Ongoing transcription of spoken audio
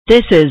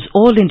This is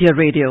All India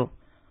Radio.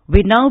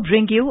 We now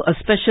bring you a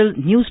special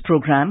news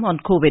program on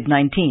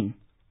COVID-19.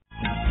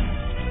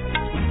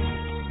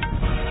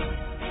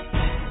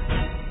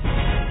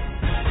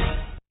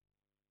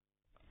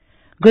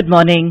 Good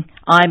morning.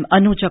 I'm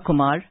Anuja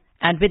Kumar,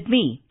 and with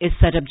me is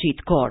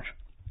Sarabjit Kaur.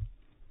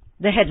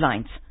 The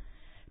headlines.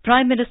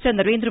 Prime Minister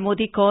Narendra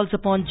Modi calls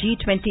upon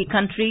G20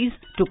 countries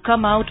to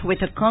come out with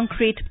a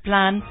concrete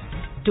plan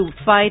to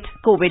fight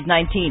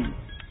COVID-19.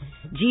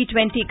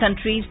 G20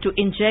 countries to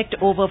inject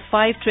over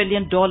 $5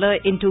 trillion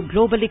into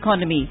global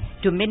economy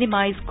to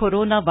minimize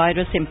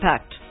coronavirus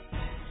impact.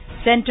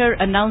 Centre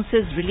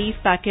announces relief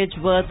package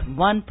worth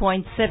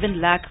 1.7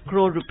 lakh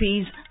crore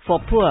rupees for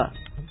poor.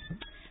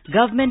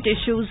 Government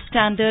issues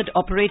standard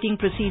operating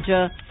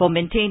procedure for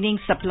maintaining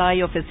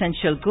supply of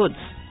essential goods.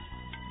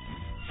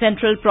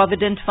 Central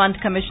Provident Fund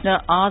Commissioner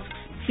asks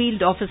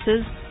field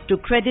officers to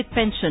credit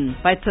pension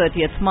by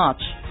 30th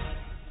March.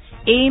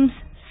 AIIMS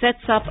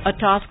sets up a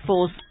task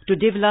force to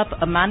develop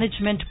a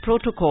management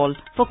protocol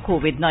for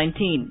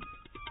COVID-19.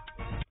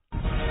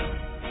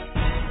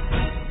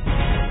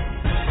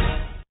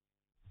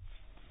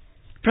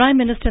 Prime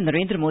Minister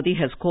Narendra Modi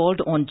has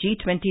called on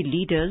G20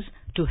 leaders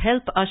to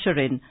help usher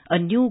in a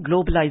new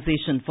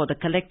globalization for the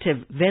collective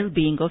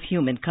well-being of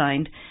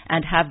humankind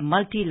and have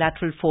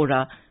multilateral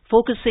fora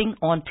focusing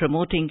on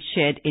promoting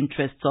shared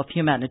interests of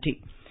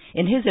humanity.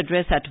 In his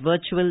address at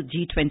virtual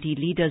G20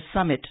 Leaders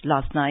Summit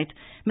last night,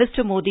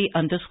 Mr. Modi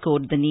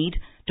underscored the need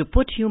to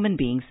put human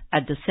beings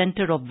at the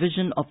center of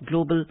vision of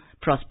global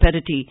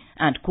prosperity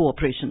and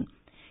cooperation.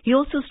 He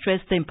also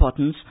stressed the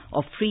importance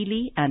of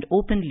freely and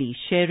openly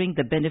sharing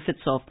the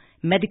benefits of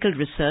medical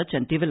research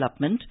and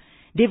development,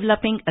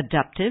 developing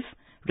adaptive,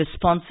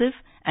 responsive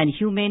and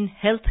humane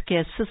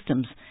healthcare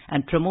systems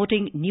and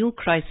promoting new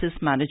crisis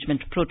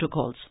management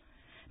protocols.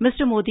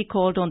 Mr. Modi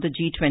called on the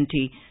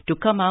G20 to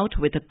come out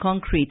with a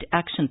concrete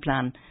action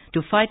plan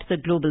to fight the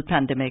global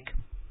pandemic.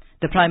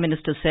 The Prime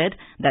Minister said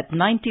that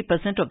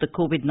 90% of the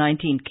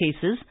COVID-19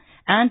 cases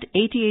and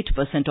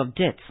 88% of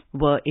deaths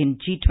were in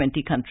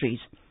G20 countries.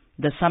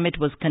 The summit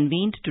was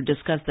convened to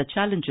discuss the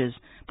challenges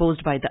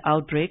posed by the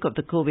outbreak of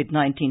the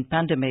COVID-19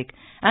 pandemic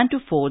and to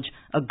forge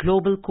a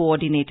global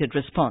coordinated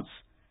response.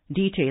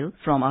 Detail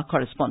from our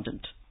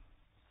correspondent.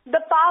 The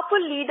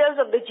powerful leaders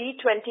of the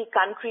G20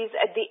 countries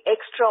at the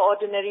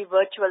extraordinary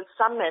virtual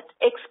summit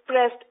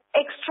expressed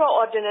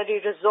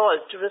extraordinary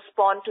resolve to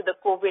respond to the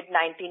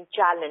COVID-19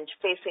 challenge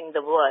facing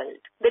the world.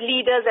 The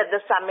leaders at the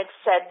summit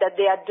said that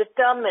they are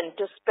determined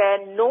to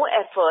spare no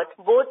effort,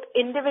 both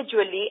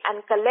individually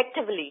and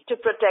collectively, to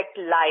protect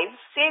lives,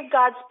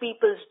 safeguard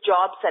people's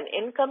jobs and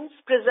incomes,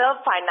 preserve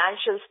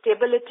financial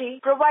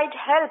stability, provide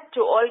help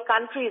to all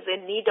countries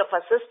in need of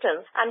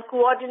assistance, and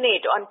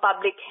coordinate on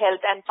public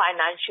health and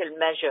financial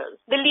measures.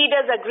 The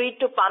leaders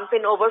agreed to pump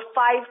in over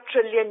 $5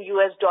 trillion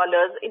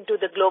into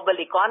the global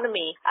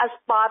economy as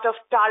part of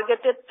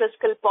targeted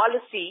fiscal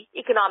policy,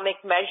 economic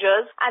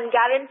measures, and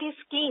guarantee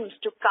schemes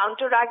to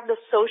counteract the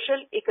social,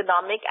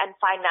 economic, and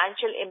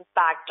financial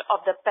impact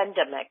of the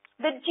pandemic.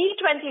 The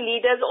G20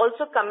 leaders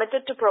also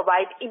committed to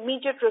provide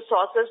immediate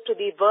resources to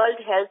the World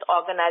Health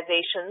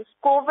Organization's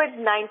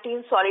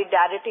COVID-19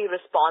 Solidarity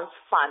Response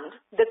Fund,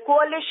 the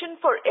Coalition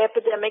for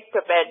Epidemic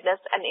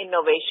Preparedness and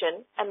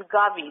Innovation, and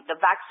Gavi,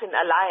 the Vaccine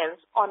Alliance,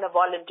 on a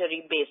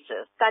voluntary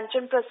basis.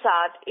 Kanchan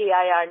Prasad,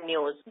 AIR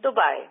News,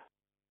 Dubai.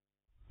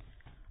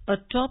 A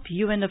top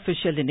UN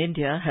official in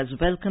India has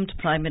welcomed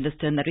Prime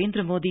Minister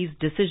Narendra Modi's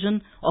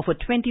decision of a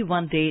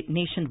 21-day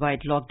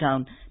nationwide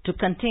lockdown to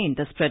contain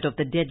the spread of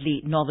the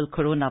deadly novel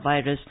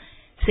coronavirus,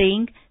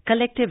 saying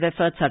collective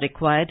efforts are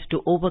required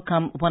to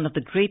overcome one of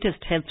the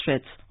greatest health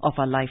threats of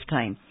our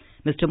lifetime.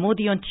 Mr.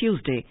 Modi on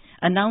Tuesday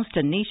announced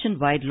a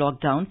nationwide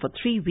lockdown for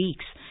 3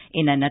 weeks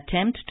in an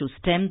attempt to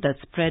stem the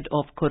spread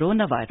of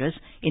coronavirus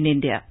in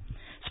India.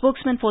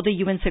 Spokesman for the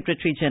UN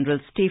Secretary-General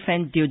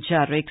Stephen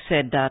Dujarric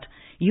said that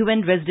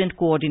UN Resident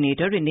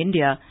Coordinator in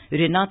India,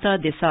 Renata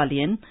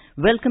Desalian,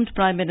 welcomed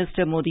Prime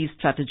Minister Modi's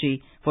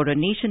strategy for a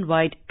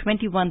nationwide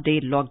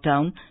 21-day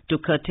lockdown to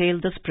curtail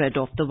the spread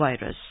of the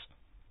virus.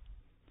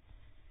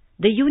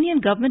 The Union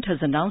Government has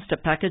announced a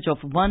package of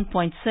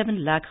 1.7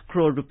 lakh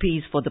crore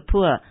rupees for the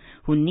poor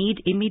who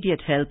need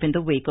immediate help in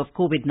the wake of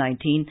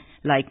COVID-19,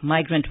 like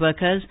migrant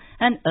workers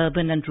and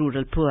urban and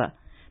rural poor.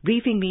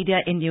 Briefing media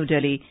in New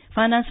Delhi,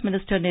 Finance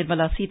Minister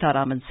Nirmala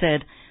Sitharaman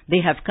said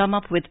they have come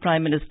up with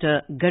Prime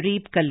Minister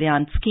Garib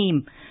Kalyan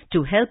scheme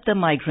to help the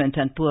migrant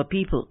and poor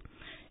people.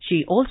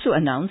 She also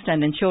announced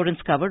an insurance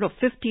cover of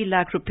 50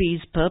 lakh rupees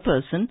per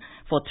person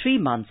for 3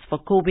 months for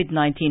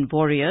COVID-19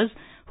 warriors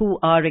who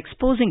are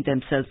exposing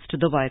themselves to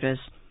the virus.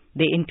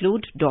 They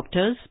include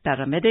doctors,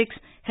 paramedics,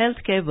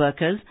 healthcare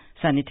workers,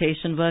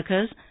 sanitation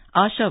workers,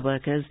 ASHA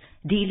workers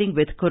dealing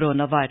with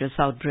coronavirus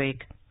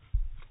outbreak.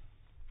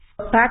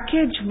 A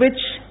package which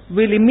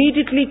will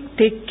immediately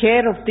take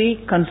care of the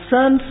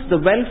concerns, the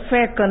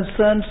welfare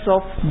concerns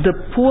of the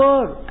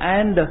poor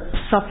and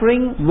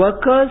suffering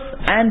workers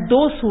and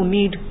those who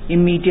need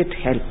immediate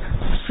help.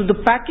 So the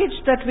package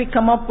that we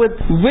come up with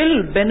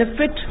will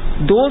benefit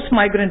those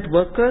migrant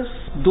workers,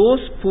 those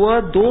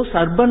poor, those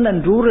urban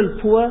and rural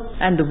poor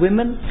and the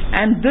women.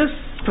 And this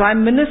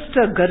Prime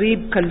Minister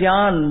Garib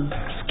Kalyan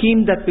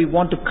scheme that we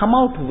want to come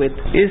out with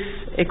is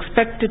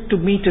expected to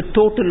meet a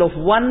total of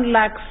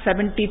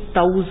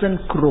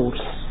 1,70,000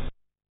 crores.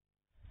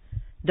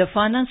 The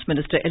Finance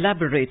Minister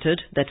elaborated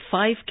that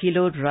 5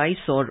 kilo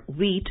rice or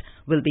wheat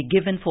will be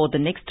given for the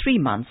next 3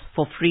 months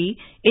for free,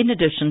 in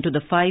addition to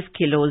the 5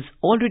 kilos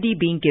already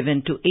being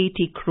given to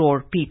 80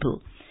 crore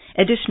people.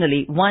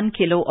 Additionally, 1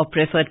 kilo of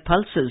preferred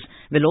pulses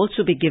will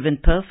also be given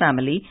per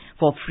family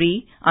for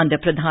free under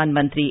Pradhan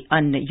Mantri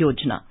Ann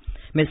Yojana.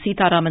 Ms.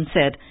 Sitaraman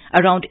said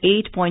around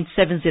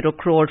 8.70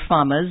 crore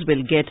farmers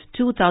will get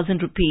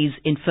 2,000 rupees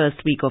in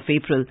first week of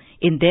April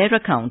in their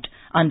account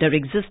under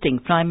existing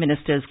Prime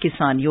Minister's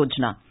Kisan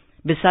Yojana.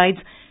 Besides,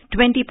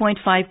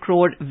 20.5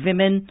 crore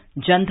women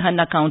Jan Dhan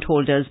account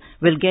holders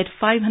will get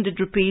 500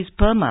 rupees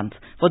per month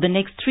for the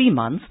next 3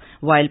 months,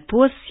 while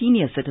poor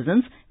senior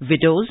citizens,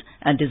 widows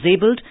and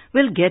disabled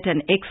will get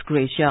an ex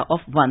gratia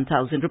of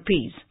 1,000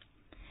 rupees.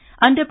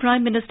 Under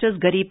Prime Minister's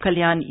Garib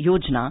Kalyan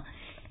Yojana,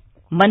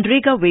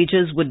 Manrega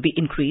wages would be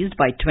increased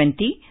by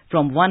 20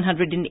 from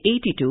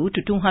 182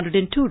 to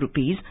 202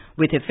 rupees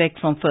with effect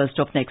from 1st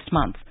of next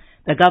month.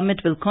 The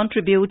government will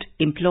contribute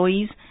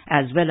employees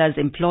as well as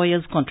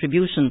employers'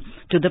 contribution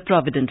to the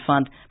Provident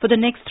Fund for the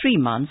next 3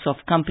 months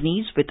of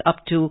companies with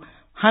up to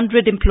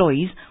 100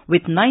 employees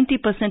with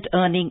 90%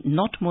 earning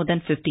not more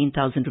than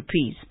 15,000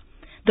 rupees.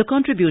 The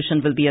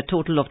contribution will be a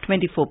total of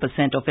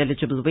 24% of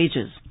eligible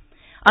wages.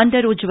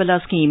 Under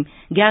Ujjwala scheme,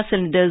 gas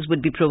cylinders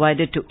would be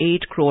provided to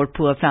 8 crore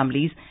poor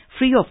families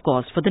free of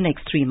cost for the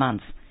next 3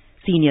 months.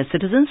 Senior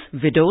citizens,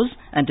 widows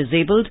and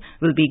disabled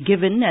will be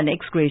given an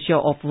ex gratia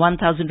of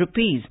 1,000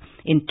 rupees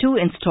in 2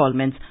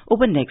 installments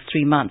over next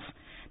 3 months.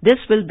 This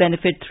will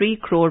benefit 3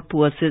 crore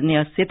poor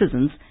senior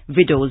citizens,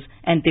 widows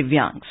and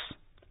Divyangs.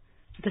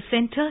 The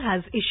Centre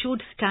has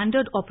issued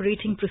Standard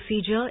Operating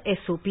Procedure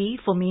SOP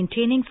for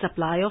maintaining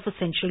supply of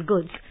essential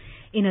goods.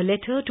 In a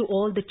letter to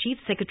all the Chief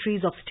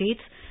Secretaries of States,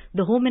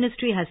 the Home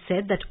Ministry has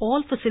said that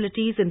all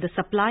facilities in the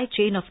supply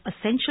chain of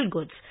essential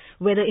goods,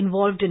 whether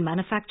involved in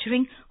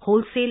manufacturing,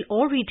 wholesale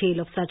or retail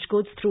of such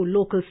goods through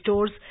local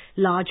stores,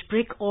 large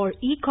brick or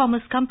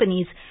e-commerce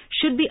companies,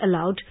 should be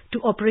allowed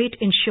to operate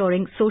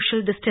ensuring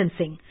social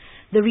distancing.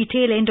 The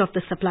retail end of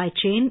the supply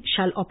chain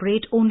shall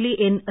operate only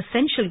in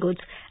essential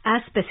goods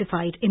as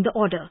specified in the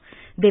order.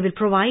 They will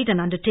provide an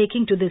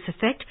undertaking to this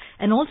effect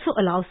and also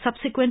allow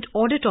subsequent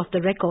audit of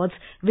the records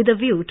with a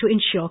view to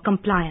ensure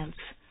compliance.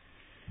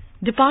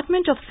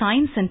 Department of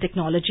Science and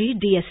Technology,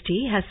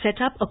 DST, has set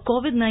up a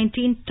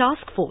COVID-19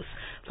 task force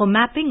for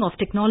mapping of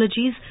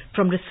technologies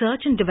from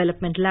research and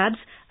development labs,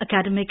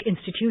 academic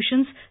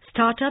institutions,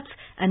 startups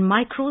and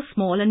micro,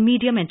 small and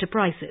medium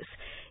enterprises.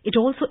 It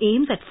also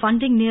aims at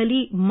funding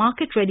nearly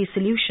market-ready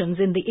solutions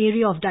in the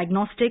area of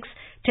diagnostics,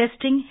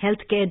 testing,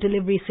 healthcare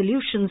delivery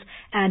solutions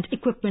and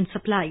equipment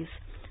supplies.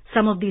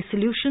 Some of these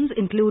solutions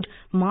include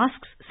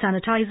masks,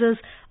 sanitizers,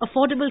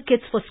 affordable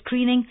kits for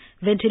screening,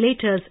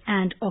 ventilators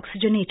and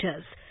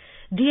oxygenators.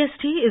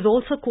 DST is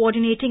also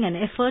coordinating an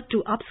effort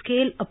to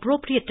upscale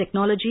appropriate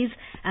technologies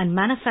and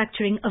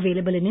manufacturing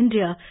available in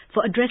India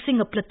for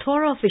addressing a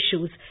plethora of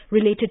issues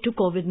related to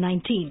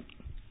COVID-19.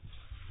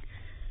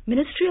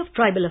 Ministry of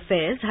Tribal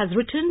Affairs has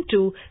written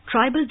to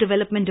tribal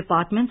development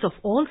departments of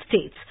all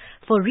states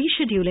for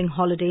rescheduling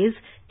holidays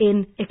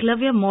in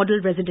Eklavya Model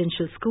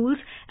Residential Schools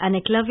and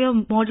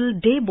Eklavya Model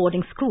Day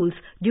Boarding Schools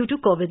due to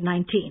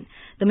COVID-19.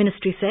 The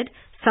ministry said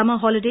summer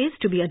holidays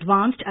to be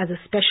advanced as a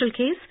special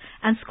case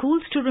and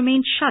schools to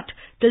remain shut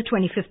till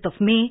 25th of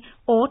May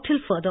or till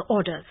further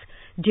orders.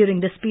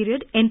 During this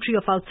period, entry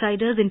of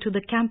outsiders into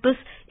the campus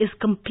is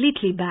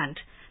completely banned.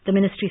 The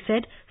ministry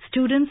said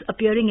students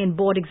appearing in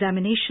board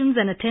examinations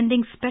and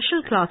attending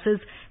special classes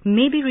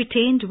may be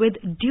retained with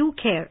due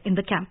care in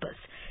the campus.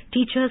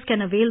 Teachers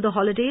can avail the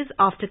holidays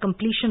after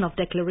completion of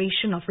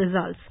declaration of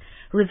results.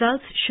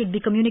 Results should be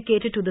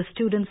communicated to the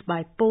students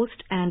by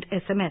post and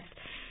SMS.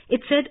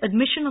 It said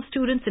admission of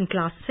students in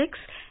class 6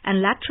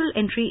 and lateral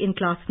entry in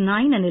class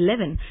 9 and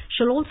 11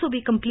 shall also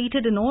be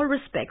completed in all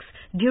respects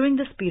during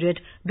this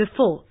period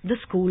before the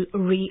school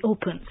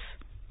reopens.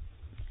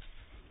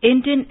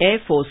 Indian Air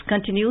Force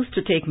continues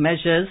to take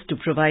measures to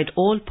provide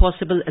all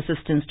possible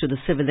assistance to the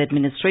civil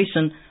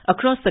administration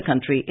across the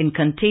country in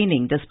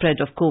containing the spread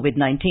of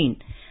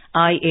COVID-19.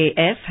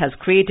 IAF has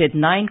created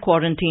 9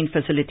 quarantine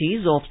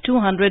facilities of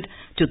 200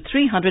 to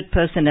 300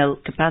 personnel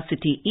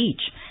capacity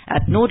each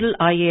at nodal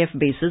IAF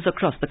bases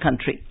across the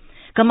country.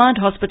 Command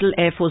Hospital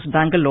Air Force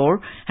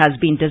Bangalore has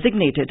been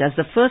designated as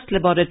the first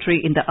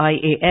laboratory in the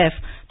IAF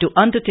to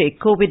undertake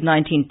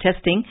COVID-19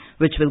 testing,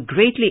 which will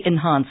greatly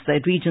enhance the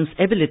region's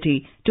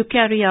ability to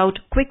carry out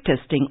quick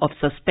testing of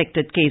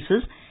suspected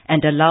cases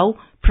and allow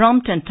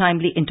prompt and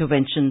timely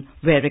intervention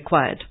where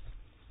required.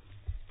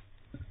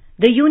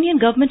 The union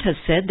government has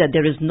said that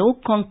there is no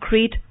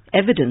concrete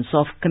evidence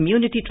of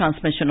community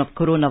transmission of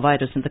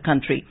coronavirus in the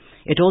country.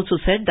 It also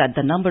said that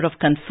the number of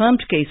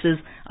confirmed cases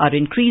are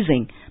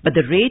increasing, but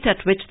the rate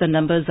at which the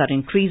numbers are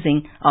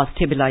increasing are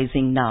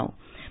stabilizing now.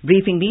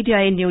 Briefing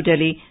media in New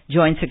Delhi,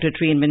 Joint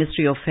Secretary in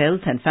Ministry of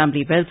Health and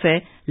Family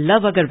Welfare,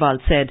 Love Agarwal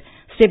said,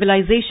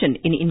 stabilization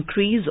in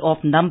increase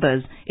of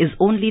numbers is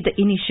only the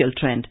initial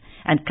trend,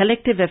 and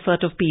collective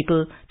effort of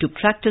people to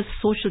practice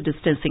social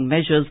distancing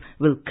measures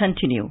will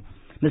continue.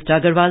 Mr.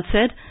 Agarwal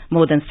said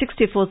more than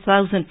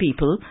 64,000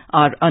 people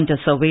are under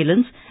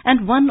surveillance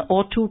and 1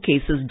 or 2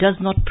 cases does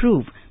not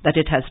prove that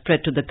it has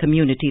spread to the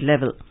community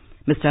level.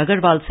 Mr.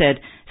 Agarwal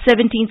said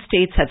 17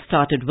 states have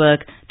started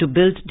work to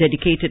build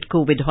dedicated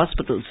COVID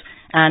hospitals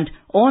and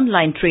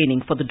online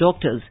training for the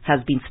doctors has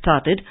been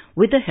started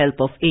with the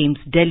help of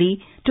AIIMS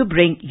Delhi to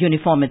bring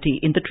uniformity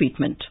in the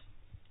treatment.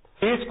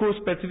 देश को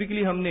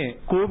specifically हमने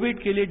Covid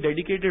के लिए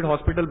dedicated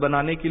hospital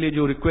बनाने के लिए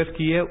जो request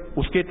की है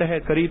उसके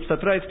तहत करीब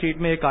 17 स्टेट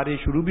में ये कार्य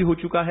शुरू भी हो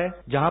चुका है,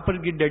 जहां पर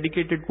ये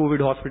डेडिकेटेड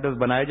कोविड हॉस्पिटल्स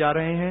बनाए जा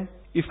रहे हैं.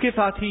 इसके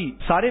साथ ही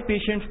सारे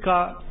पेशेंट्स का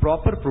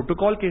प्रॉपर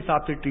प्रोटोकॉल के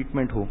हिसाब से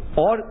ट्रीटमेंट हो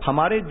और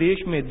हमारे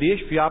देश में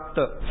देशव्याप्त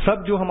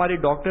सब जो हमारे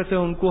डॉक्टर्स हैं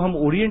उनको हम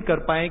ओरिएंट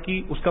कर पाएं कि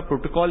उसका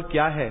प्रोटोकॉल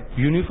क्या है,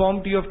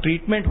 यूनिफॉर्मिटी ऑफ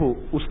ट्रीटमेंट हो.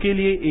 उसके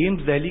लिए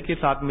एम्स दिल्ली के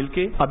साथ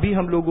मिलके अभी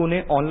हम लोगों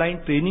ने ऑनलाइन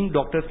ट्रेनिंग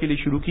डॉक्टर्स के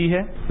लिए शुरू की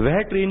है.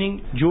 वह ट्रेनिंग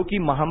जो कि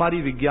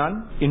महामारी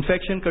विज्ञान,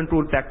 इन्फेक्शन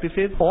कंट्रोल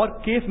प्रैक्टिसेस और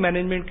केस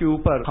मैनेजमेंट के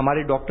ऊपर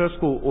हमारे डॉक्टर्स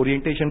को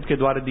ओरिएंटेशन के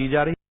द्वारा दी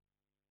जा रही.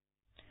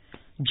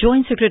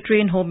 Joint Secretary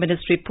in Home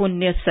Ministry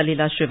Punya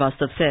Salila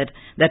Srivastav said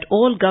that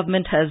all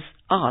government has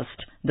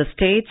asked the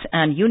states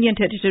and union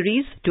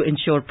territories to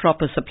ensure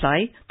proper supply,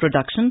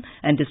 production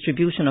and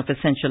distribution of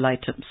essential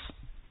items.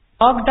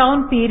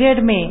 Lockdown period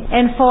में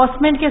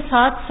enforcement के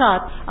साथ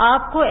साथ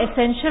आपको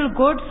essential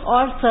goods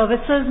और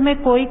services में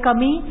कोई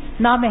कमी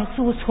ना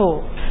महसूस हो.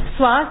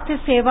 स्वास्थ्य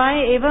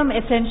सेवाएं एवं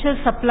एसेंशियल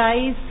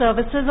सप्लाईज,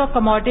 सर्विसेज और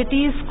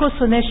कमोडिटीज को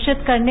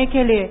सुनिश्चित करने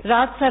के लिए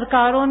राज्य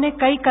सरकारों ने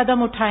कई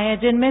कदम उठाए हैं,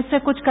 जिनमें से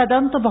कुछ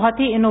कदम तो बहुत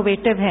ही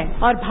इनोवेटिव हैं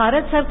और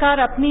भारत सरकार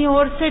अपनी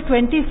ओर से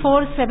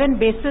 24/7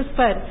 बेसिस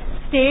पर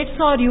स्टेट्स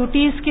और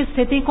यूटीज की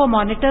स्थिति को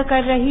मॉनिटर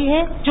कर रही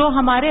है. जो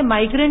हमारे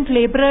माइग्रेंट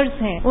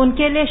लेबरर्स हैं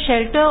उनके लिए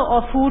शेल्टर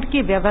और फूड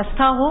की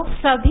व्यवस्था हो.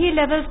 सभी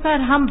लेवल्स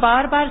पर हम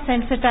बार बार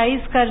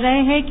सेंसिटाइज कर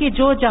रहे हैं कि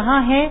जो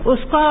जहां है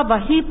उसका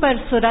वहीं पर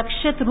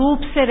सुरक्षित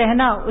रूप से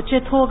रहना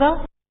उचित होगा.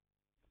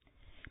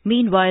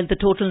 Meanwhile, the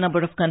total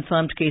number of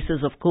confirmed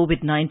cases of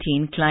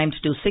COVID-19 climbed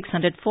to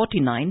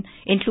 649,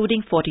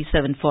 including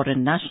 47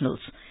 foreign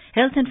nationals.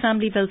 Health and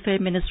Family Welfare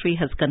Ministry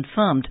has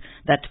confirmed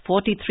that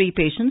 43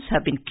 patients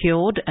have been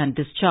cured and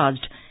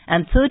discharged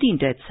and 13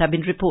 deaths have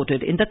been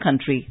reported in the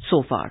country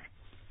so far.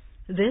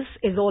 This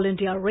is All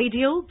India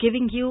Radio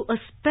giving you a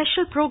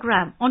special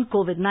program on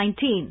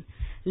COVID-19.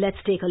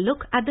 Let's take a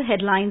look at the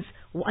headlines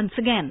once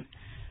again.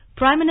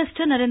 Prime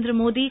Minister Narendra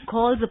Modi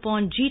calls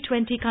upon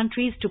G20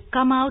 countries to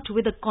come out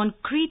with a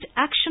concrete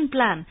action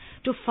plan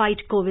to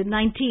fight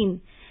COVID-19.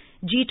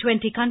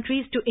 G20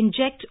 countries to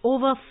inject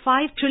over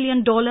 $5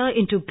 trillion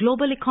into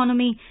global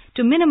economy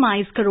to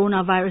minimize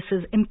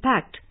coronavirus's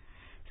impact.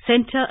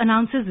 Centre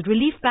announces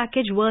relief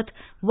package worth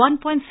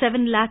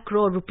 1.7 lakh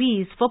crore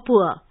rupees for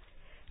poor.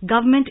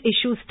 Government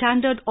issues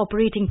standard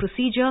operating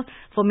procedure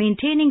for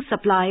maintaining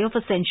supply of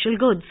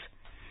essential goods.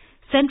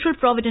 Central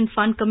Provident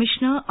Fund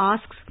Commissioner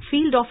asks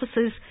field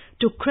officers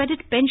to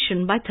credit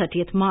pension by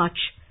 30th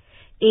March.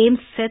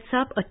 AIIMS sets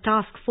up a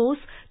task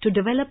force to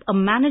develop a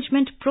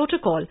management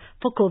protocol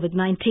for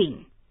COVID-19.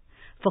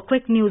 For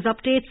quick news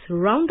updates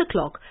round the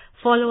clock,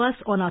 follow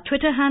us on our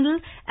Twitter handle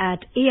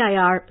at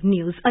AIR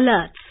News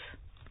Alerts.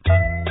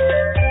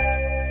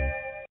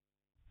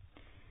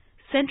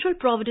 Central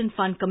Provident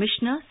Fund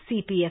Commissioner,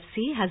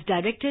 CPFC, has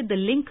directed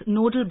the link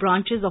nodal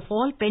branches of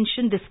all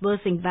pension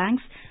disbursing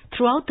banks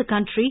throughout the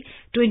country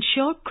to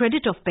ensure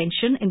credit of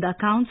pension in the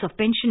accounts of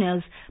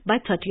pensioners by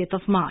 30th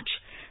of March.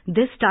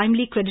 This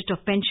timely credit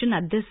of pension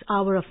at this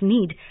hour of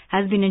need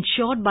has been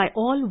ensured by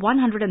all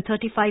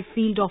 135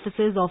 field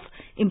officers of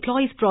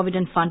Employees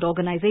Provident Fund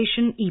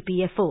Organisation,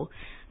 EPFO.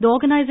 The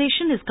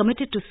organisation is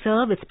committed to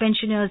serve its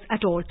pensioners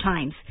at all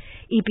times.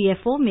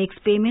 EPFO makes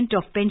payment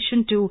of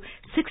pension to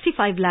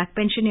 65 lakh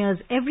pensioners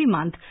every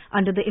month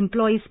under the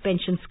Employees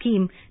Pension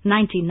Scheme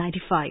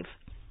 1995.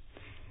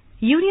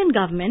 Union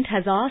government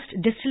has asked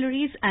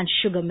distilleries and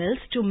sugar mills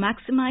to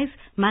maximize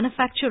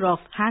manufacture of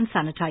hand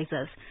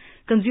sanitizers.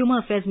 Consumer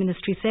Affairs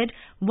Ministry said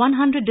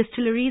 100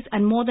 distilleries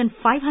and more than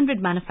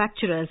 500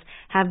 manufacturers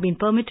have been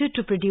permitted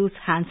to produce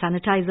hand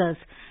sanitizers.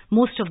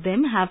 Most of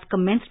them have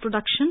commenced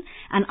production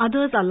and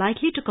others are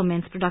likely to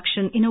commence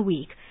production in a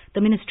week.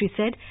 The ministry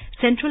said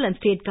central and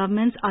state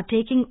governments are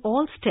taking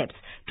all steps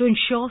to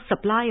ensure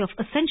supply of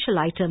essential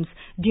items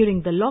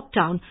during the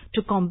lockdown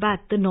to combat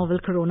the novel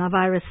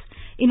coronavirus.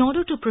 In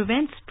order to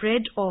prevent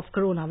spread of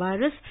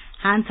coronavirus,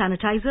 hand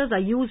sanitizers are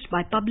used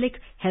by public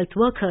health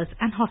workers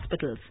and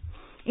hospitals.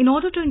 In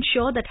order to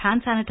ensure that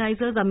hand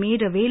sanitizers are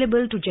made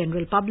available to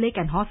general public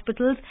and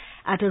hospitals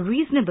at a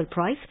reasonable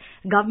price,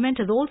 government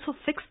has also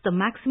fixed the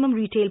maximum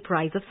retail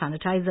price of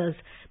sanitizers.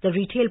 The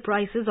retail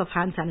prices of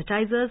hand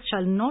sanitizers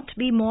shall not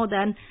be more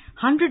than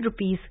 100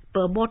 rupees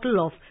per bottle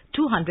of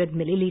 200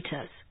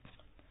 milliliters.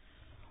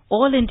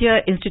 All India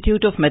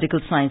Institute of Medical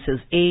Sciences,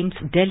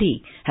 AIIMS,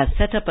 Delhi, has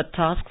set up a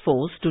task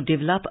force to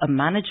develop a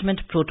management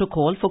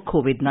protocol for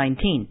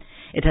COVID-19.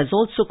 It has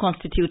also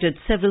constituted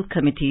several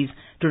committees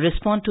to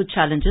respond to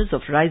challenges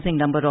of rising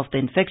number of the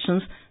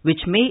infections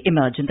which may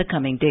emerge in the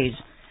coming days.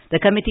 The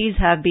committees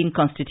have been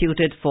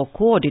constituted for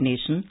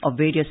coordination of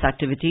various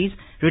activities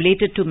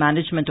related to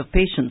management of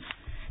patients.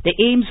 The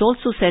AIIMS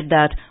also said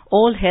that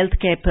all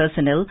healthcare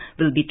personnel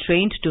will be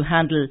trained to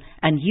handle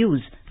and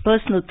use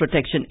personal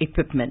protection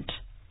equipment.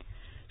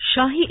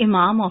 Shahi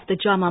Imam of the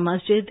Jama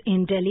Masjid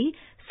in Delhi,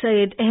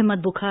 Syed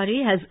Ahmad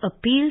Bukhari, has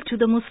appealed to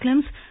the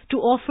Muslims to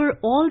offer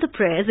all the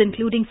prayers,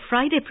 including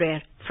Friday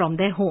prayer, from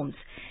their homes.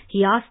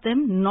 He asked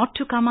them not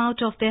to come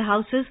out of their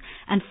houses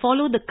and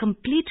follow the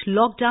complete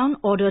lockdown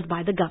ordered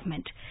by the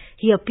government.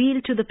 He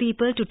appealed to the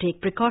people to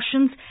take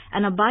precautions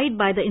and abide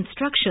by the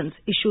instructions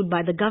issued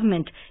by the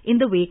government in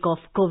the wake of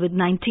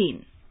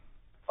COVID-19.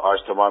 आज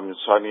तमाम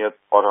इंसानियत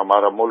और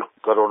हमारा मुल्क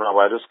corona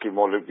virus की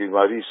मौलिक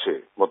बीमारी से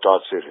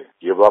मुतासिर है।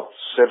 ये वक्त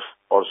सिर्फ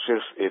और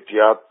सिर्फ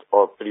एहतियात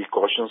और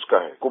प्रिकॉशंस का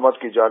है। हुकूमत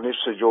की जानिब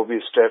से जो भी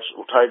स्टेप्स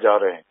उठाए जा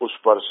रहे हैं उस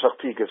पर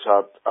सख्ती के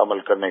साथ अमल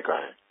करने का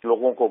है।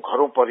 लोगों को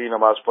घरों पर ही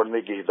नमाज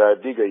पढ़ने की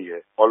हिदायत दी गई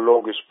है और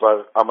लोग इस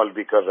पर अमल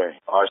भी कर रहे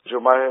हैं। आज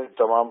जुमा है,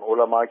 तमाम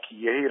उलमा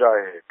की यही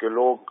राय है कि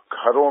लोग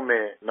घरों में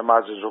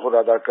नमाज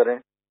ज़ुहर अदा करें।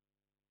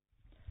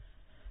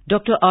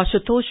 Dr.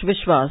 Ashutosh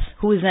Vishwas,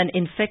 who is an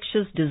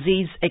infectious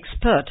disease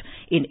expert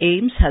in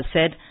AIIMS, has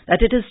said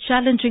that it is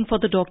challenging for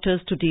the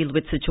doctors to deal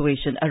with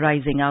situation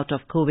arising out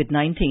of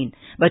COVID-19,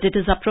 but it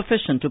is our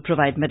profession to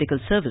provide medical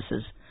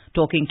services.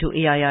 Talking to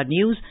AIR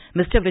News,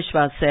 Mr.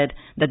 Vishwas said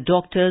that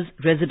doctors,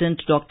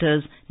 resident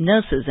doctors,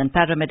 nurses and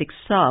paramedic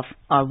staff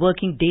are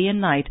working day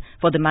and night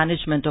for the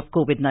management of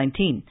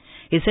COVID-19.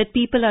 He said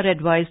people are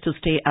advised to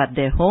stay at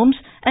their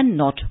homes and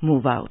not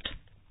move out.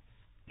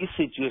 इस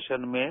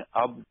situation में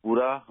अब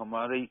पूरा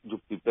हमारी जो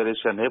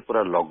preparation है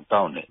पूरा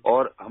lockdown है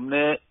और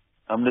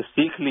हमने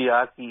सीख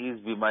लिया कि इस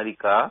बीमारी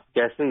का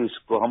कैसे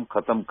इसको हम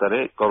खत्म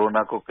करें,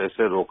 कोरोना को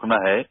कैसे रोकना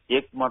है।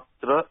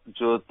 एकमात्र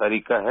जो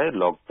तरीका है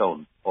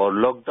लॉकडाउन, और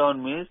लॉकडाउन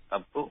मीन्स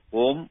आपको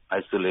होम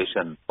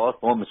आइसोलेशन और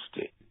होम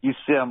स्टे।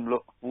 इससे हम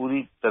लोग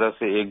पूरी तरह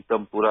से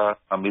एकदम पूरा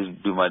हम इस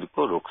बीमारी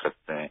को रोक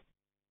सकते हैं।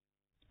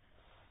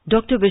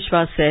 Dr.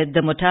 Vishwas said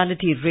the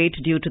mortality rate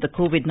due to the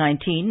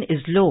COVID-19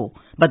 is low,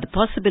 but the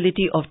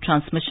possibility of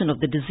transmission of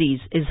the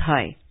disease is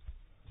high.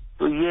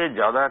 तो ये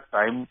ज्यादा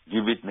टाइम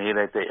जीवित नहीं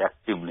रहते,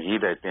 एक्टिव नहीं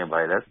रहते हैं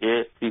वायरस।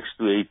 ये 6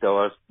 to 8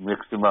 आवर्स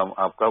मैक्सिमम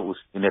आपका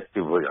उस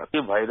इनएक्टिव हो जाता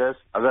है। ये वायरस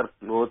अगर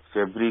क्लोथ,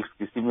 फैब्रिक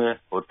किसी में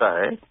होता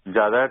है,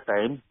 ज्यादा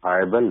टाइम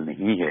वायबल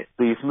नहीं है।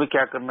 तो इसमें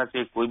क्या करना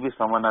चाहिए, कोई भी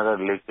सामान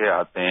अगर लेके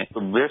आते हैं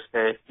तो बेस्ट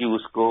है कि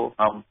उसको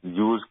हम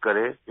यूज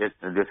करें,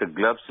 जैसे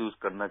ग्लव्स यूज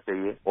करना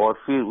चाहिए और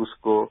फिर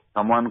उसको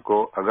सामान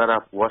को अगर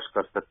आप वॉश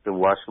कर सकते,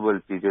 वॉशेबल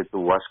चीजें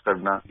तो वॉश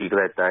करना ठीक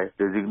रहता है।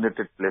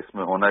 डेजिग्नेटेड प्लेस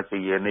में होना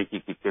चाहिए, नहीं कि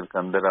किचन के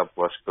अंदर आप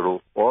वॉश करो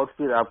और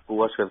फिर आपको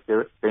वॉश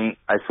करके कहीं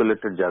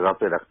आइसोलेटेड जगह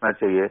पे रखना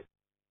चाहिए।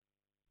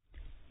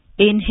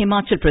 In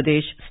Himachal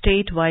Pradesh,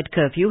 statewide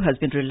curfew has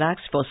been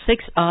relaxed for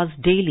 6 hours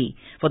daily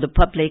for the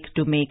public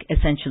to make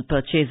essential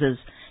purchases.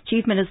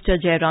 Chief Minister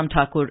Jairam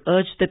Thakur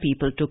urged the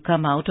people to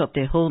come out of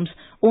their homes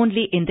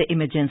only in the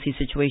emergency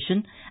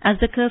situation, as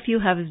the curfew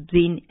has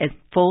been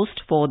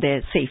enforced for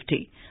their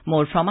safety.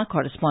 More from our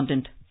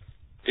correspondent.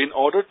 In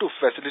order to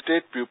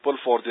facilitate people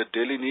for their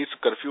daily needs,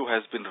 curfew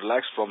has been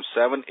relaxed from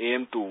 7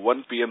 a.m. to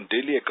 1 p.m.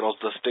 daily across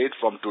the state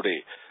from today.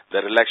 The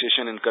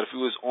relaxation in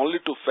curfew is only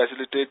to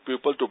facilitate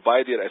people to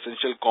buy their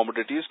essential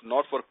commodities,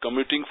 not for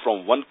commuting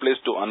from one place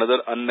to another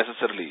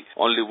unnecessarily.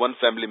 Only one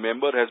family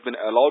member has been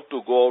allowed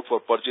to go out for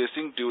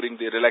purchasing during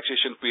the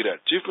relaxation period.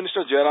 Chief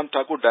Minister Jairam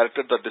Thakur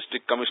directed the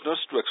district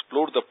commissioners to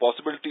explore the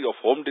possibility of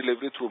home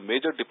delivery through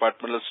major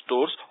departmental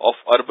stores of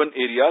urban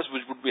areas,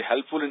 which would be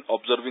helpful in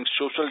observing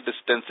social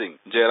distancing.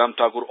 Jairam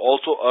Thakur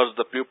also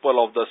urged the people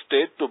of the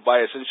state to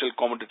buy essential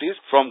commodities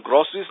from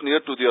groceries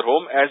near to their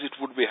home, as it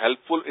would be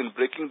helpful in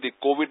breaking the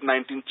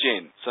COVID-19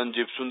 chain.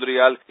 Sanjeev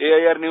Sundariyal,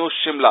 AIR News,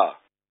 Shimla.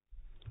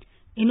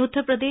 In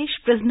Uttar Pradesh,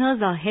 prisoners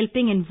are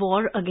helping in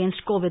war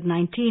against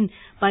COVID-19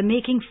 by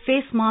making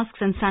face masks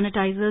and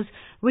sanitizers,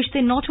 which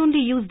they not only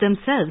use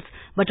themselves,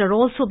 but are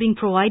also being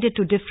provided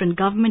to different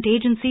government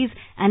agencies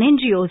and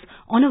NGOs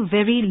on a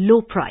very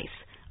low price.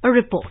 A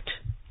report.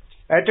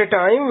 At a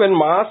time when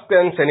masks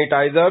and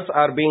sanitizers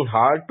are being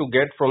hard to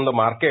get from the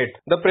market,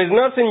 the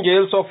prisoners in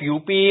jails of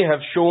UP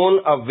have shown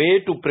a way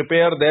to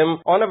prepare them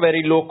on a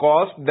very low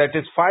cost, that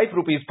is 5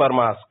 rupees per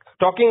mask.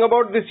 Talking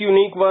about this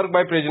unique work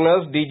by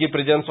prisoners, DG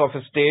Prisons of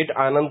State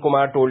Anand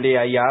Kumar told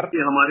AIR,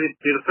 हमारे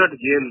 63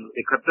 jail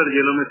 71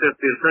 जेलों में से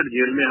 63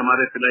 jail में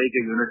हमारे सिलाई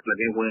के unit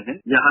लगे हुए हैं,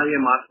 यहाँ ये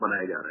मास्क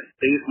बनाए जा रहे हैं।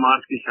 23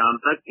 मार्च की शाम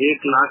तक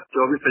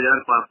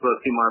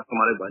 1,24,580 मास्क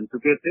हमारे बन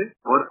चुके थे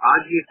और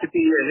आज की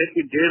स्थिति ये है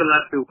कि 1.5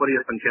 लाख के ऊपर ये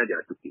संख्या जा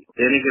चुकी है।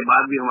 देने के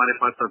बाद भी हमारे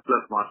पास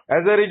surplus mask.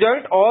 As a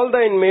result, all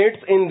the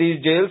inmates in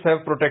these jails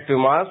have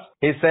protective masks.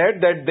 He said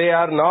that they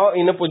are now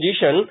in a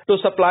position to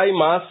supply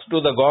masks to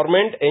the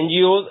government,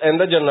 NGOs and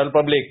the general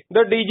public.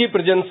 The DG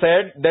Prison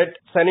said that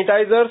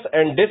sanitizers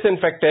and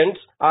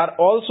disinfectants are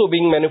also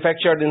being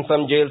manufactured in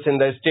some jails in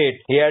the state.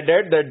 He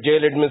added that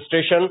jail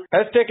administration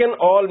has taken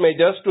all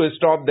measures to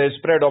stop the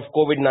spread of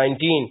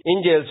COVID-19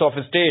 in jails of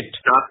state.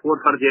 Task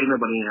force her jail में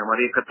बनी है।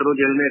 हमारी 71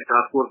 jail में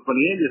task force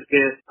बनी है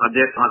जिसके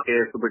अध्यक्ष वहाँ के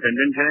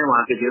सुपरिटेंडेंट हैं,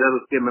 वहाँ के जेलर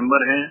उसके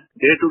मेंबर हैं।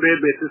 डे टू डे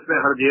बेसिस पे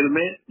हर जेल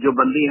में जो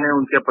बंदी हैं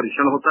उनका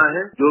परीक्षण होता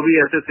है। जो भी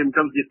ऐसे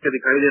सिम्टम्स जिसके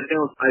दिखाई देते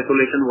हैं उस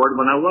आइसोलेशन वार्ड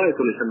बना हुआ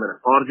आइसोलेशन में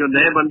रखा। और जो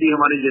नए बंदी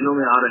हमारी जेलों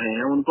में आ रहे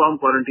हैं उनको हम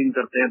क्वारंटीन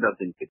करते हैं 10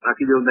 दिन की,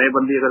 ताकि जो नए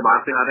बंदी अगर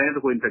बाहर से आ रहे हैं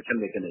तो कोई इन्फेक्शन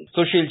लेके नहीं।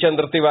 Sushil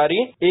Chandra Tiwari,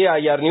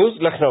 AIR news,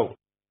 Lucknow.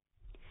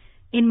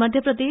 In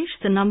Madhya Pradesh,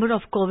 the number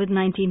of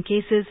COVID-19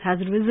 cases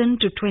has risen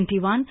to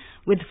 21,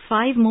 with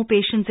 5 more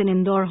patients in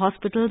Indore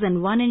hospitals and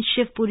 1 in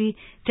Shivpuri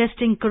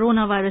testing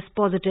coronavirus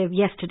positive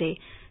yesterday.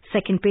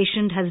 Second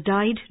patient has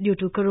died due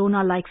to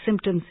corona-like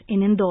symptoms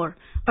in Indore.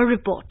 A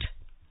report.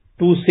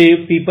 To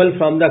save people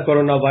from the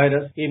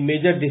coronavirus, a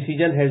major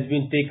decision has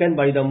been taken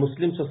by the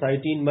Muslim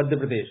society in Madhya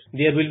Pradesh.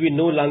 There will be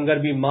no longer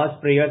be mass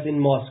prayers in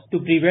mosques. To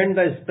prevent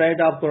the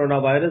spread of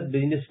coronavirus,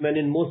 businessmen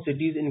in most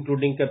cities,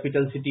 including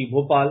capital city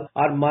Bhopal,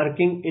 are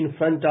marking in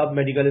front of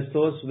medical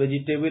stores,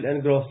 vegetable and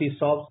grocery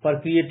shops for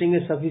creating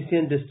a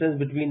sufficient distance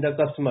between the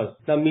customers.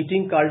 The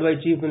meeting called by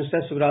Chief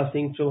Minister Shivraj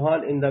Singh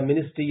Chauhan in the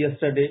ministry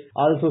yesterday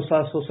also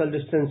saw social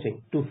distancing.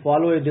 To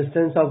follow a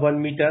distance of 1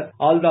 meter,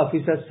 all the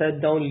officers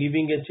sat down,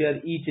 leaving a chair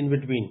each in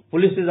between.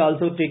 Police is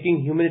also taking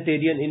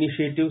humanitarian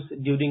initiatives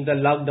during the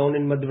lockdown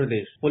in Madhya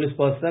Pradesh. Police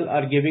personnel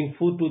are giving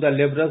food to the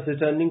laborers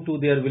returning to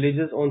their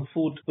villages on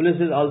foot.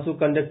 Police is also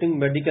conducting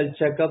medical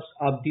checkups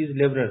of these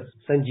laborers.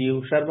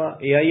 Sanjeev Sharma,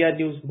 AIR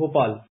News,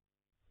 Bhopal.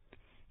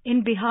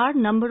 In Bihar,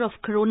 number of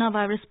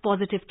coronavirus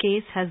positive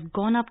case has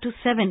gone up to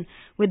 7,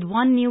 with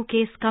 1 new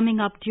case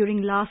coming up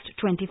during last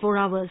 24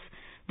 hours.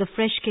 The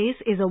fresh case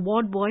is a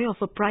ward boy of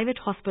a private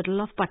hospital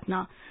of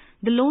Patna.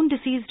 The lone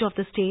deceased of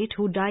the state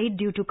who died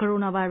due to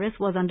coronavirus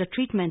was under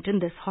treatment in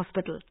this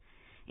hospital.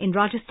 In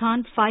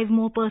Rajasthan, 5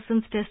 more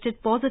persons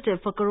tested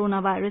positive for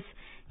coronavirus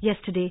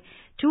yesterday.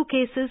 2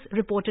 cases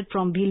reported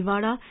from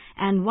Bhilwara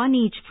and 1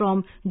 each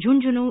from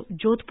Jhunjhunu,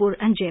 Jodhpur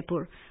and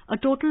Jaipur. A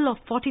total of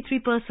 43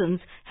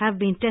 persons have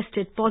been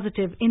tested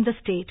positive in the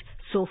state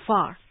so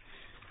far.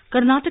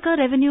 Karnataka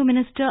Revenue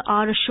Minister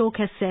R. Ashok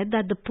has said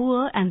that the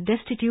poor and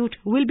destitute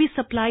will be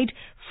supplied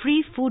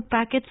free food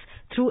packets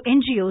through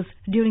NGOs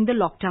during the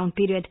lockdown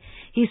period.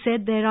 He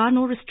said there are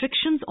no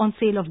restrictions on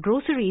sale of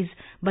groceries,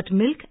 but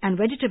milk and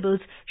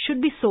vegetables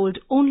should be sold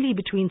only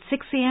between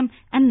 6 a.m.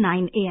 and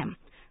 9 a.m.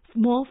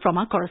 More from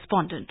our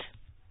correspondent.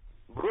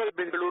 Rural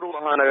Bengaluru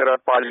Mahanagar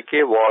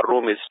Palike War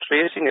Room is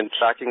tracing and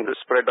tracking the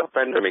spread of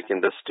pandemic in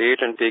the state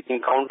and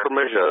taking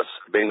countermeasures.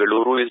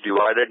 Bengaluru is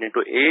divided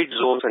into 8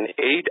 zones and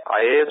 8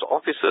 IAS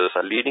officers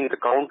are leading the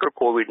counter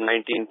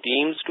COVID-19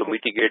 teams to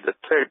mitigate the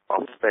threat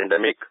of the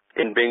pandemic.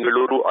 In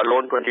Bengaluru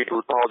alone,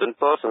 22,000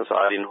 persons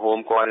are in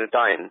home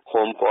quarantine.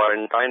 Home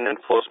quarantine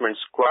enforcement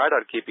squad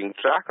are keeping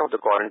track of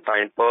the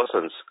quarantined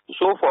persons.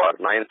 So far,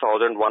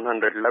 9,111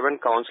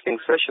 counseling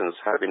sessions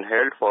have been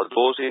held for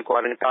those in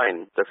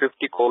quarantine. The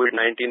 50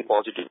 COVID-19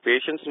 positive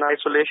patients in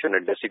isolation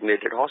at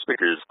designated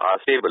hospitals are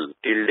stable.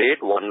 Till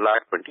date,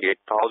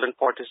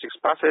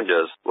 128,046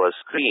 passengers were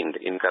screened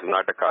in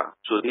Karnataka.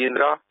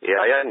 Sudhindra,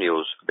 AIR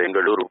News,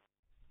 Bengaluru.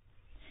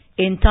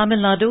 In Tamil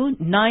Nadu,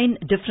 9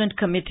 different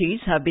committees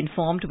have been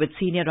formed with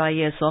senior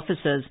IAS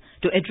officers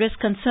to address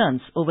concerns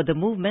over the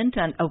movement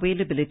and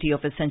availability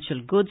of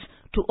essential goods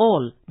to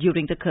all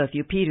during the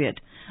curfew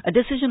period. A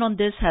decision on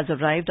this has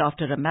arrived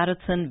after a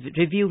marathon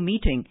review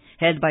meeting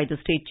held by the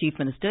State Chief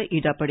Minister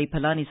Idapadi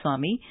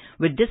Palaniswamy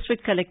with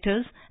district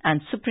collectors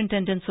and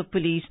superintendents of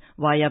police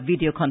via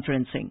video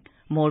conferencing.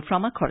 More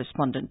from our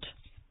correspondent.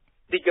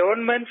 The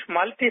government's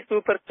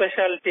multi-super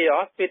specialty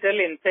hospital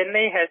in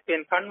Chennai has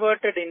been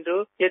converted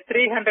into a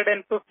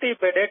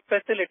 350-bedded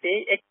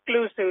facility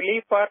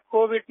exclusively for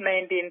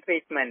COVID-19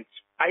 treatment.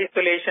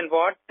 Isolation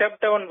ward,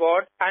 step-down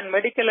ward, and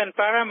medical and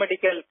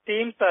paramedical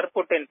teams are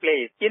put in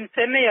place. In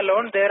Chennai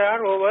alone, there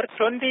are over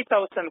 20,000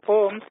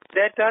 homes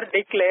that are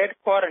declared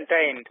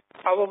quarantined.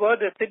 However,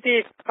 the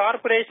city's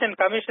corporation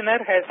commissioner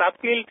has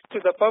appealed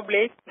to the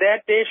public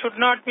that they should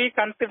not be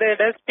considered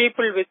as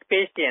people with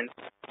patience.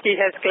 He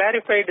has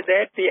clarified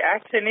that the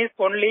action is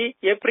only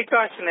a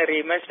precautionary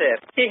measure.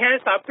 He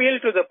has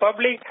appealed to the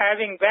public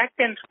having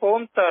vacant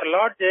homes or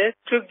lodges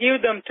to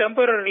give them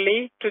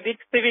temporarily to the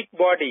civic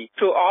body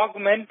to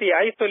augment the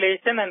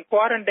isolation and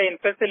quarantine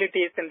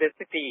facilities in the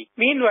city.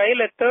 Meanwhile,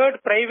 a third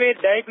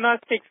private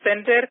diagnostic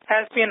center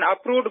has been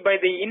approved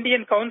by the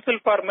Indian Council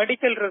for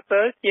Medical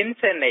Research in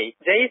Chennai.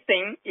 Jai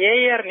Singh,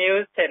 AR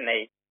News,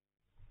 Chennai.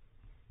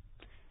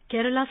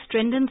 Kerala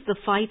strengthens the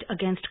fight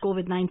against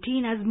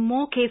COVID-19 as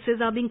more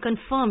cases are being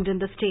confirmed in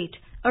the state.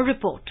 A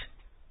report.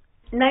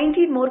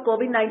 19 more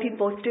COVID-19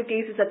 positive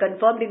cases are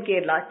confirmed in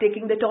Kerala,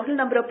 taking the total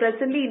number of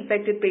presently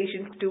infected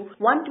patients to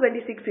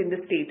 126 in the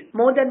state.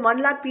 More than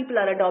 1 lakh people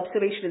are under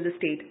observation in the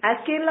state.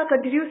 As Kerala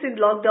continues in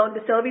lockdown,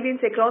 the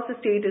surveillance across the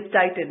state is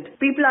tightened.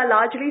 People are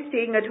largely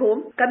staying at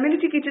home.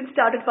 Community kitchens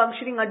started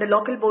functioning under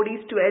local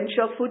bodies to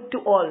ensure food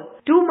to all.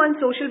 2 months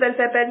social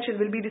welfare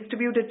pension will be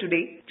distributed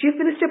today. Chief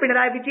Minister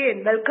Pinarayi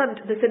Vijayan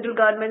welcomed the central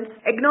government's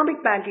economic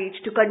package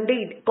to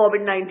contain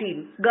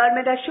COVID-19.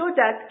 Government assured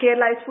that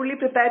Kerala is fully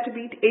prepared to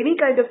meet any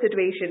kind of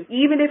situation,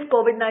 even if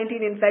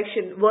COVID-19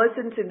 infection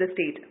worsens in the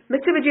state.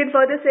 Mr. Vijayan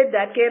further said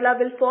that Kerala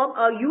will form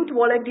a youth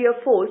volunteer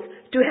force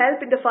to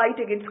help in the fight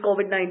against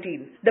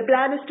COVID-19. The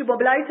plan is to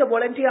mobilize a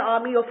volunteer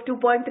army of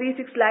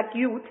 2.36 lakh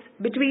youths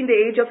between the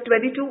age of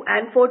 22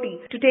 and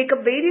 40 to take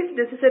up various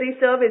necessary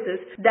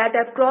services that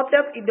have cropped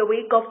up in the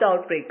wake of the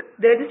outbreak.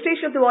 The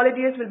registration of the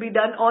volunteers will be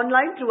done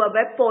online through a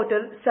web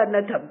portal,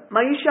 Sannatham.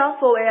 Mayusha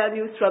for AR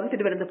News from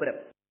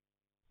Thiruvananthapuram.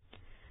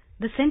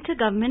 The centre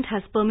government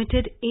has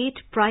permitted 8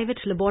 private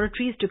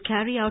laboratories to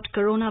carry out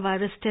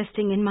coronavirus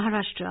testing in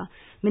Maharashtra.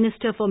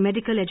 Minister for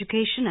Medical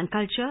Education and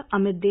Culture,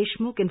 Amit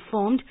Deshmukh,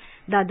 informed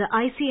that the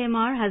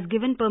ICMR has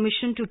given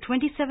permission to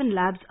 27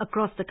 labs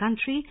across the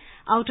country,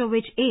 out of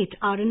which 8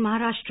 are in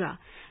Maharashtra.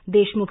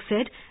 Deshmukh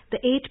said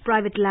the 8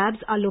 private labs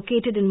are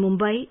located in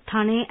Mumbai,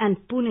 Thane and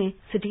Pune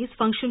cities.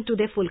 Function to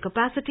their full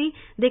capacity.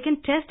 They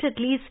can test at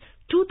least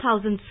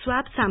 2,000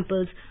 swab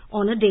samples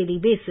on a daily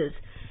basis.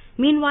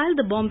 Meanwhile,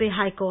 the Bombay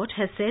High Court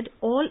has said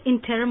all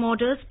interim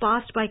orders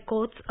passed by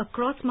courts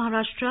across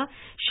Maharashtra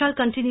shall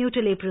continue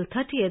till April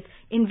 30th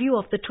in view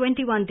of the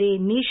 21-day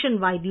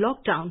nationwide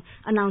lockdown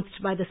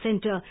announced by the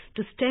centre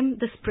to stem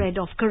the spread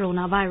of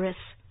coronavirus.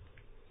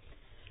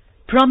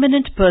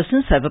 Prominent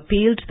persons have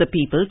appealed the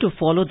people to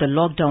follow the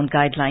lockdown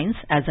guidelines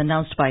as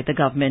announced by the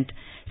government.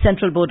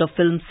 Central Board of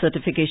Film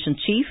Certification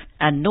Chief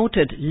and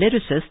noted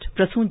lyricist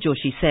Prasoon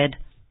Joshi said,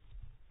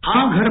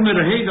 हाँ घर में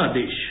रहेगा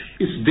देश,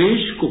 इस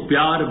देश को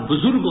प्यार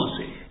बुजुर्गों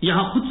से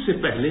यहाँ खुद से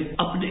पहले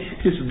अपने हैं,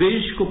 इस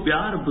देश को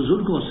प्यार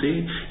बुजुर्गों से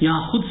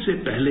यहाँ खुद से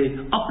पहले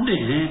अपने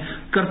हैं,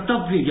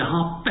 कर्तव्य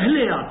यहाँ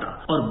पहले आता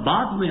और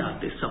बाद में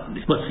आते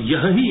सपने, बस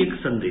यही एक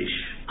संदेश,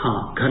 हाँ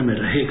घर में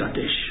रहेगा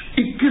देश।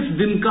 21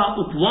 दिन का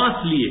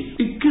उपवास लिए,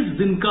 21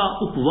 दिन का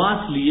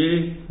उपवास लिए,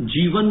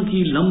 जीवन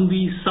की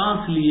लंबी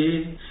सांस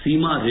लिए,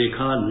 सीमा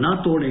रेखा न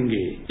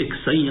तोड़ेंगे, एक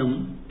संयम,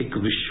 एक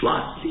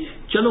विश्वास लिए,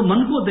 चलो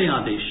मन को दें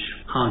आदेश,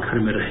 हाँ घर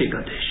में रहेगा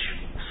देश।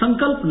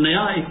 संकल्प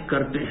नया एक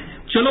करते हैं,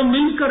 चलो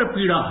मिलकर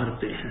पीड़ा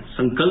हरते हैं,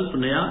 संकल्प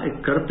नया एक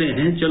करते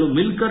हैं, चलो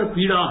मिलकर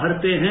पीड़ा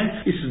हरते हैं,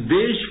 इस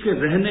देश के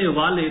रहने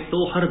वाले तो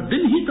हर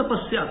दिन ही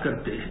तपस्या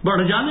करते हैं,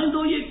 बढ़ जाने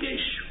दो ये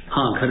केश,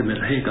 हाँ घर में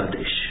रहेगा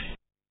देश।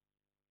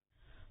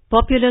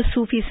 Popular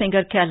Sufi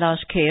singer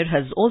Kailash Kher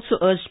has also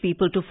urged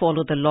people to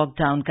follow the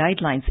lockdown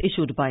guidelines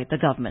issued by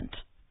the government.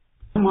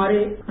 हमारे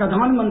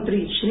प्रधानमंत्री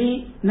श्री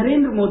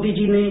नरेंद्र मोदी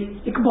जी ने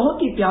एक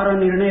बहुत ही प्यारा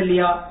निर्णय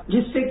लिया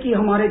जिससे कि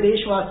हमारे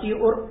देशवासी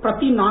और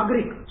प्रति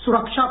नागरिक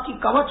सुरक्षा की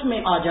कवच में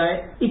आ जाए।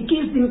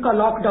 21 दिन का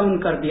लॉकडाउन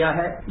कर दिया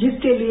है,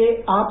 जिसके लिए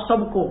आप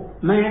सबको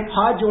मैं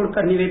हाथ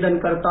जोड़कर निवेदन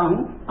करता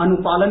हूं,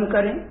 अनुपालन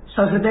करें,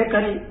 सहृदय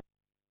करें।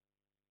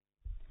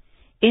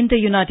 In the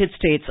United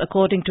States,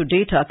 according to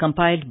data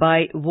compiled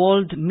by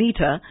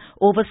Worldmeter,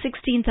 over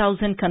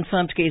 16,000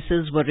 confirmed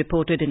cases were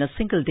reported in a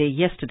single day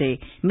yesterday,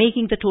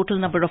 making the total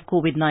number of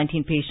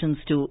COVID-19 patients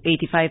to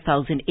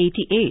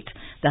 85,088,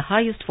 the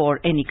highest for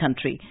any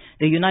country.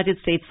 The United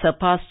States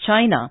surpassed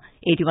China,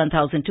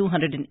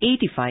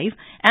 81,285,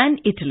 and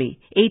Italy,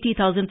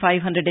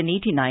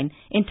 80,589,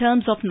 in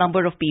terms of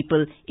number of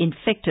people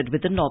infected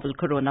with the novel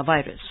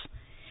coronavirus.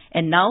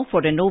 And now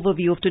for an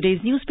overview of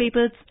today's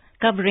newspapers,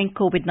 covering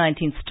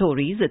COVID-19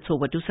 stories, it's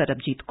over to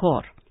Sarabjit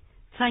Kaur.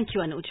 Thank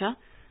you, Anuja.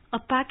 A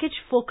package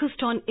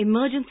focused on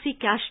emergency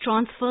cash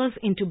transfers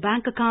into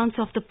bank accounts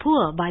of the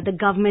poor by the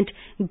government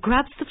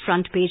grabs the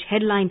front page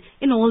headline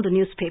in all the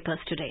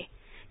newspapers today.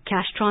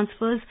 Cash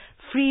transfers,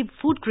 free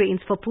food grains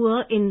for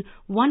poor in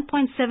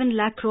 1.7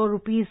 lakh crore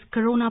rupees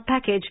Corona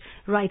package,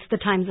 writes the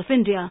Times of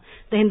India.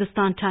 The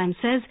Hindustan Times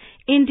says,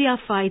 India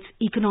fights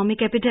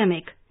economic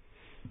epidemic.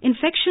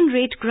 Infection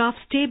rate graph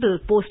stable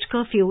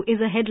post-curfew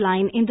is a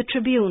headline in the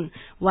Tribune,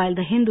 while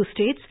the Hindu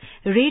states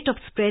rate of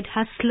spread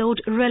has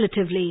slowed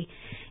relatively.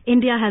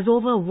 India has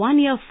over 1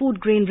 year food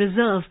grain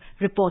reserve,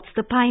 reports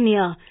the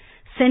Pioneer.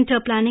 Centre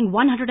planning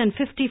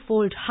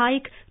 150-fold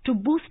hike to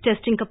boost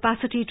testing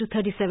capacity to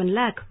 37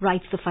 lakh,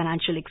 writes the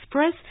Financial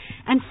Express.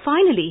 And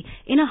finally,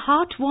 in a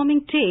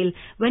heartwarming tale,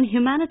 when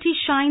humanity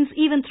shines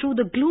even through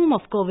the gloom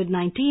of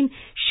COVID-19,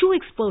 shoe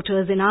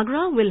exporters in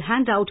Agra will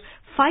hand out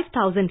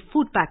 5,000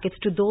 food packets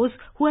to those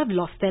who have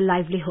lost their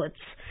livelihoods.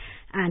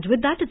 And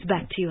with that, it's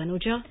back to you,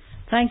 Anuja.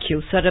 Thank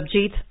you,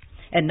 Sarabjit.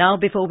 And now,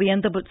 before we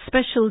end the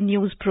special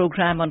news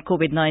program on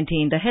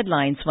COVID-19, the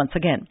headlines once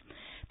again.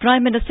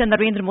 Prime Minister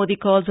Narendra Modi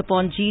calls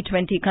upon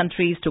G20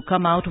 countries to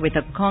come out with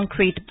a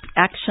concrete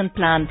action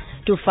plan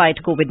to fight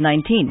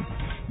COVID-19.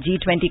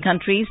 G20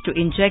 countries to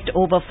inject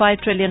over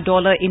 $5 trillion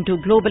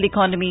into global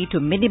economy to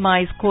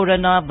minimize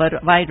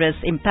coronavirus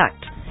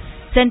impact.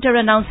 Centre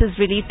announces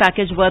relief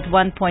package worth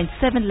 1.7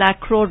 lakh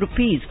crore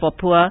rupees for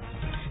poor.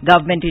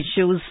 Government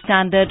issues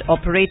standard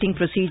operating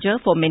procedure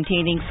for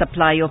maintaining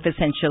supply of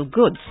essential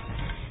goods.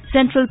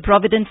 Central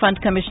Provident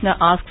Fund Commissioner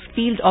asks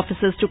field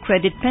officers to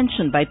credit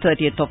pension by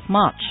 30th of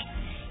March.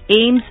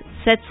 AIMS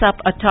sets up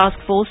a task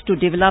force to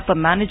develop a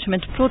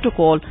management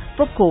protocol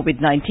for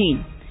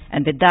COVID-19.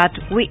 And with that,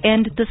 we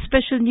end the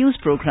special news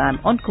program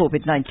on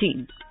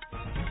COVID-19.